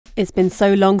It's been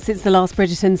so long since the last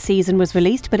Bridgerton season was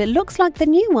released, but it looks like the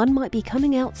new one might be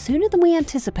coming out sooner than we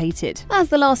anticipated. As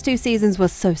the last two seasons were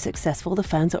so successful, the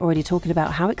fans are already talking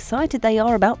about how excited they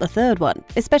are about the third one,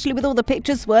 especially with all the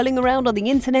pictures swirling around on the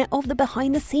internet of the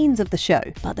behind the scenes of the show.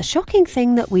 But the shocking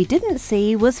thing that we didn't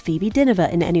see was Phoebe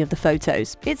Dynevor in any of the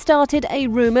photos. It started a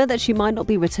rumour that she might not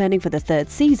be returning for the third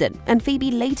season, and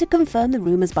Phoebe later confirmed the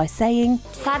rumours by saying,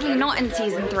 "Sadly not in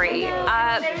season 3,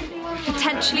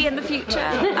 potentially in the future,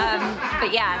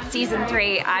 but yeah, season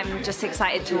 3 I'm just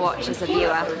excited to watch as a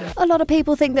viewer." A lot of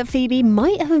people think that Phoebe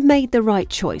might have made the right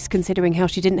choice, considering how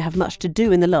she didn't have much to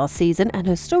do in the last season and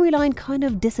her storyline kind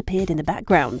of disappeared in the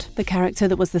background. The character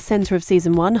that was the centre of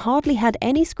season 1 hardly had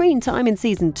any screen time in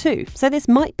season 2, so this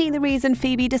might be the reason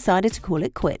Phoebe decided to call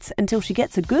it quits until she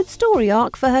gets a good story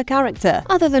arc for her character.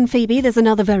 Other than Phoebe, there's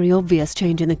another very obvious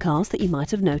change in the cast that you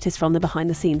might have noticed from the behind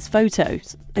the scenes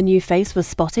photos. A new face was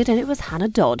spotted and it was Hannah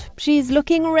Dodd. She's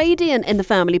looking radiant in the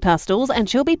family pastels and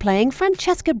she'll be playing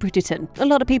Francesca Bridgerton. A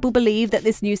lot of people believe that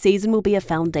this new season will be a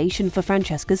foundation for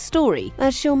Francesca's story,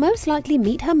 as she'll most likely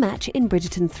meet her match in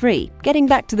Bridgerton 3. Getting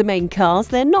back to the main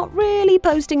cast, they're not really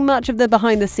posting much of the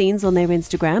behind the scenes on their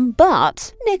Instagram,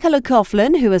 but Nicola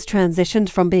Coughlan, who has transitioned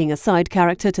from being a side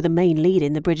character to the main lead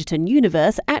in the Bridgerton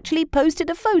universe, actually posted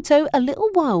a photo a little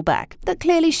while back that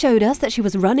clearly showed us that she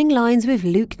was running lines with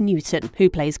Luke Newton, who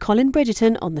plays Colin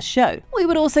Bridgerton on the show. We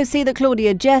would also see that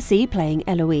Claudia Jessie, playing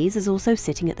Eloise, is also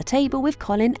sitting at the table with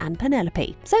Colin and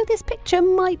Penelope. So this picture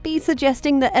might be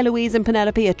suggesting that Eloise and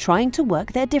Penelope are trying to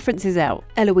work their differences out.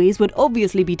 Eloise would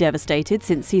obviously be devastated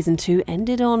since season 2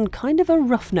 ended on kind of a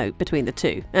rough note between the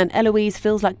two, and Eloise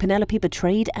feels like Penelope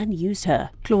betrayed and used her.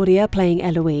 Claudia, playing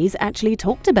Eloise, actually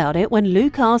talked about it when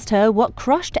Luke asked her what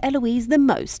crushed Eloise the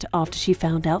most after she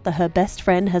found out that her best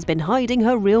friend has been hiding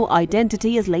her real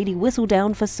identity as Lady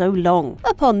Whistledown for so long.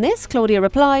 Upon this, Claudia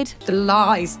replied, "The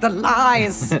lies, the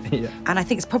lies!" Yeah. And I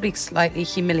think it's probably slightly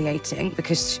humiliating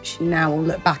because she now will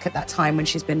look back at that time when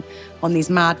she's been on these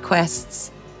mad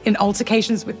quests in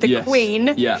altercations with the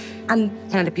Queen. Yeah. And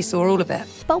Penelope saw all of it.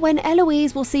 But when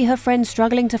Eloise will see her friend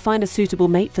struggling to find a suitable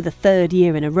mate for the 3rd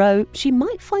year in a row, she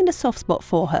might find a soft spot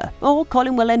for her, or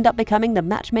Colin will end up becoming the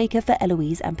matchmaker for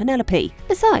Eloise and Penelope.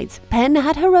 Besides, Pen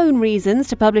had her own reasons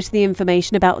to publish the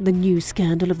information about the new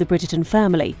scandal of the Bridgerton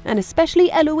family, and especially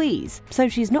Eloise, so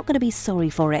she's not going to be sorry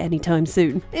for it anytime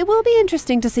soon. It will be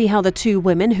interesting to see how the two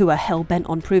women who are hell-bent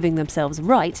on proving themselves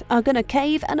right are going to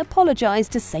cave and apologise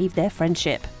to save their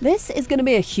friendship. This is going to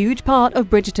be a huge part of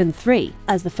Bridgerton 3,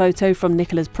 as the photo from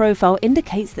Nicola's profile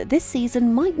indicates that this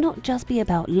season might not just be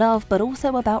about love, but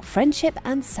also about friendship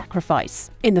and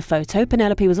sacrifice. In the photo,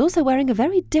 Penelope was also wearing a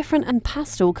very different and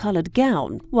pastel-coloured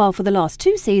gown, while for the last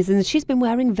 2 seasons she's been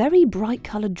wearing very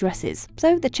bright-coloured dresses.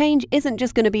 So the change isn't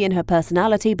just going to be in her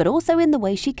personality, but also in the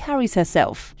way she carries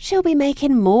herself. She'll be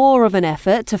making more of an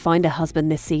effort to find a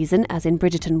husband this season, as in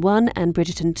Bridgerton 1 and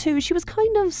Bridgerton 2 she was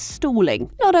kind of stalling.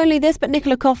 Not only this, but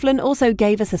Nicola Coughlan also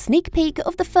gave us a sneak peek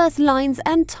of the first lines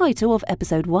and title of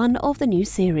episode 1 of the new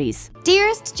series.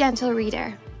 Dearest gentle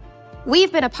reader,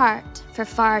 we've been apart for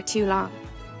far too long.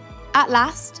 At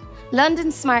last,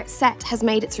 London's smart set has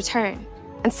made its return,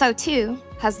 and so too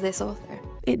has this author.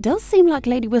 It does seem like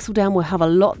Lady Whistledown will have a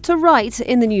lot to write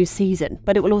in the new season,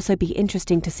 but it will also be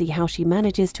interesting to see how she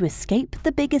manages to escape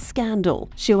the biggest scandal.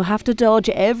 She'll have to dodge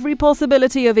every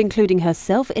possibility of including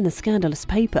herself in a scandalous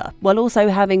paper, while also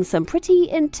having some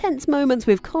pretty intense moments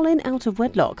with Colin out of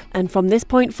wedlock. And from this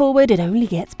point forward, it only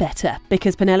gets better,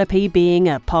 because Penelope, being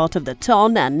a part of the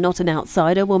ton and not an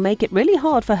outsider, will make it really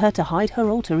hard for her to hide her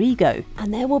alter ego.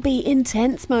 And there will be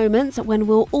intense moments when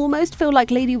we'll almost feel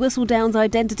like Lady Whistledown's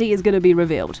identity is going to be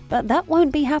revealed. But that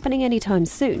won't be happening anytime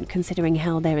soon, considering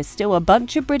how there is still a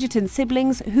bunch of Bridgerton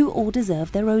siblings who all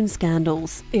deserve their own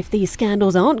scandals. If these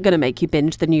scandals aren't going to make you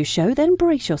binge the new show, then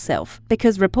brace yourself,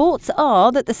 because reports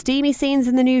are that the steamy scenes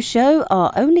in the new show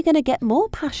are only going to get more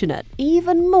passionate,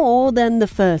 even more than the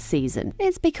first season.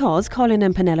 It's because Colin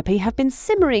and Penelope have been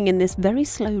simmering in this very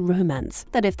slow romance,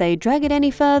 that if they drag it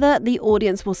any further, the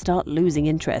audience will start losing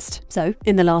interest. So,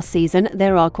 in the last season,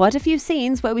 there are quite a few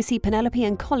scenes where we see Penelope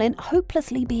and Colin hopelessly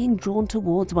being drawn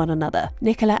towards one another.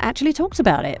 Nicola actually talked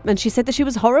about it, and she said that she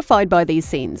was horrified by these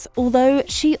scenes, although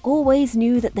she always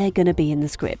knew that they're going to be in the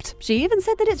script. She even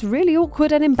said that it's really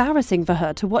awkward and embarrassing for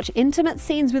her to watch intimate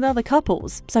scenes with other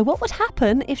couples. So what would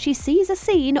happen if she sees a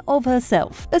scene of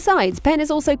herself? Besides, Pen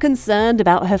is also concerned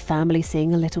about her family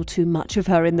seeing a little too much of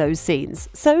her in those scenes,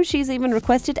 so she's even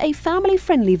requested a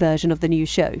family-friendly version of the new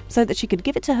show, so that she could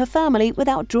give it to her family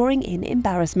without drawing in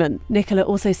embarrassment. Nicola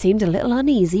also seemed a little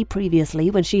uneasy previously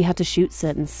nervously when she had to shoot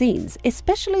certain scenes,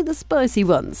 especially the spicy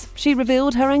ones. She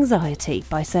revealed her anxiety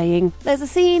by saying, "There's a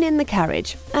scene in the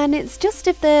carriage, and it's just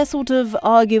if they're sort of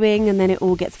arguing and then it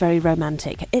all gets very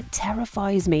romantic. It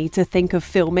terrifies me to think of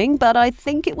filming, but I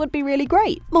think it would be really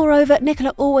great." Moreover,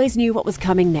 Nicola always knew what was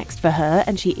coming next for her,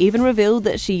 and she even revealed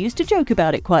that she used to joke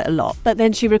about it quite a lot. But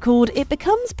then she recalled it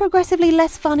becomes progressively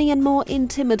less funny and more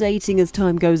intimidating as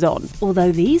time goes on.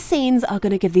 Although these scenes are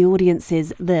going to give the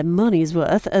audiences their money's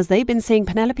worth, as they've been seeing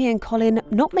Penelope and Colin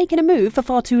not making a move for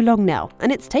far too long now,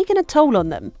 and it's taken a toll on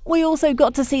them. We also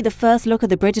got to see the first look of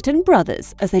the Bridgerton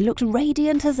brothers, as they looked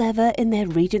radiant as ever in their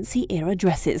Regency-era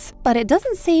dresses. But it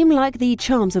doesn't seem like the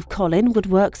charms of Colin would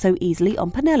work so easily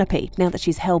on Penelope, now that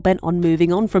she's hell-bent on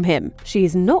moving on from him.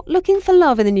 She's not looking for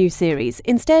love in the new series.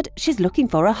 Instead, she's looking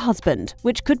for a husband,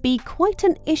 which could be quite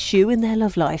an issue in their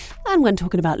love life. And when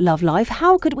talking about love life,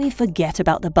 how could we forget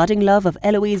about the budding love of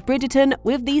Eloise Bridgerton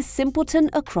with the simpleton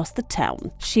across the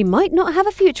town? She might not have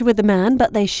a future with the man,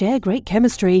 but they share great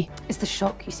chemistry. Is the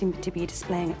shock you seem to be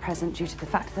displaying at present due to the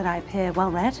fact that I appear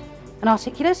well-read and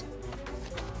articulate?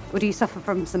 Or do you suffer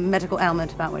from some medical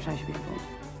ailment about which I should be informed?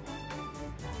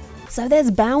 So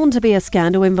there's bound to be a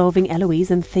scandal involving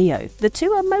Eloise and Theo. The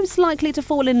two are most likely to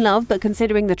fall in love, but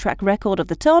considering the track record of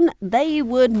the Ton, they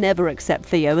would never accept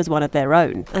Theo as one of their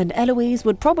own. And Eloise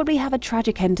would probably have a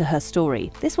tragic end to her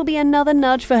story. This will be another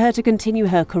nudge for her to continue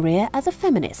her career as a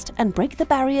feminist and break the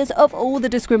barriers of all the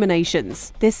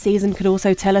discriminations. This season could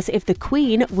also tell us if the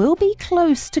Queen will be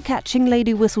close to catching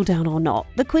Lady Whistledown or not.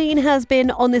 The Queen has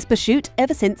been on this pursuit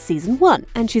ever since season 1,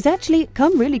 and she's actually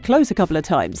come really close a couple of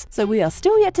times. So we are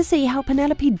still yet to see how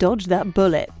Penelope dodged that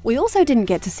bullet. We also didn't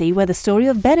get to see where the story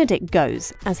of Benedict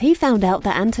goes, as he found out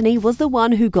that Anthony was the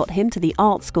one who got him to the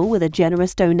art school with a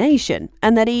generous donation,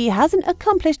 and that he hasn't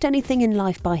accomplished anything in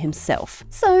life by himself.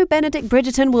 So Benedict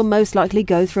Bridgerton will most likely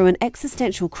go through an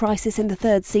existential crisis in the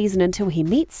 3rd season until he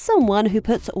meets someone who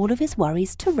puts all of his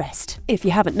worries to rest. If you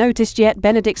haven't noticed yet,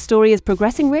 Benedict's story is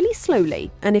progressing really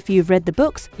slowly, and if you've read the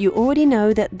books, you already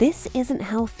know that this isn't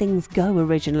how things go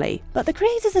originally. But the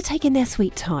creators are taking their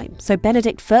sweet time, so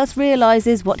Benedict first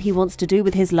realizes what he wants to do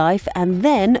with his life and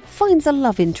then finds a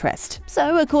love interest.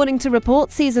 So according to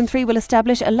reports, season 3 will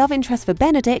establish a love interest for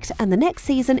Benedict, and the next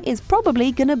season is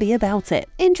probably gonna be about it.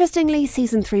 Interestingly,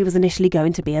 season 3 was initially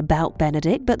going to be about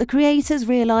Benedict, but the creators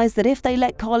realized that if they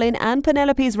let Colin and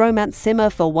Penelope's romance simmer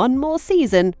for one more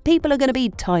season, people are gonna be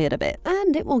tired of it,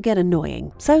 and it will get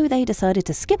annoying. So they decided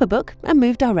to skip a book and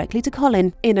move directly to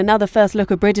Colin. In another first look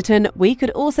of Bridgerton, we could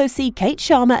also see Kate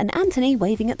Sharma and Anthony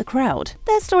waving at the crowd.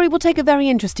 Their story will take a very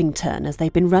interesting turn, as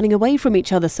they've been running away from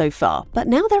each other so far, but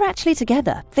now they're actually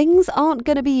together. Things aren't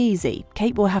going to be easy.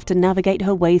 Kate will have to navigate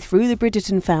her way through the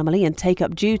Bridgerton family and take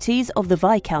up duties of the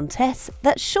Viscountess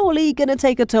that's surely going to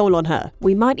take a toll on her.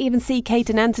 We might even see Kate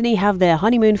and Anthony have their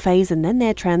honeymoon phase and then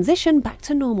their transition back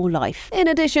to normal life. In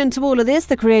addition to all of this,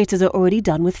 the creators are already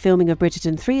done with filming of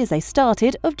Bridgerton 3 as they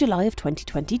started of July of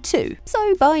 2022.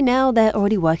 So by now they're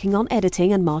already working on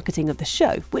editing and marketing of the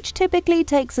show, which typically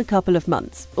takes a couple of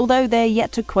months. Although they're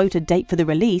yet to quote a date for the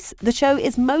release, the show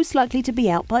is most likely to be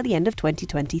out by the end of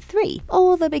 2023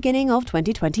 or the beginning of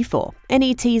 2024.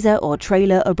 Any teaser or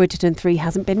trailer of Bridgerton 3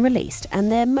 hasn't been released,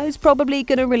 and they're most probably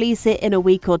going to release it in a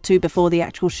week or two before the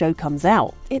actual show comes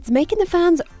out. It's making the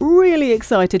fans really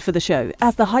excited for the show,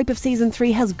 as the hype of season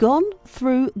 3 has gone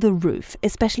through the roof,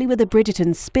 especially with the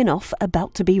Bridgerton spin-off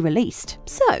about to be released.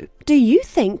 So, do you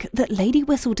think that Lady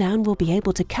Whistledown will be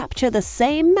able to capture the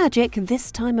same magic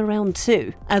this time around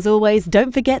too? As always,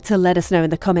 don't forget to let us know in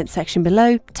the comments section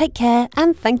below. Take care,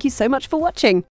 and thank you so much for watching.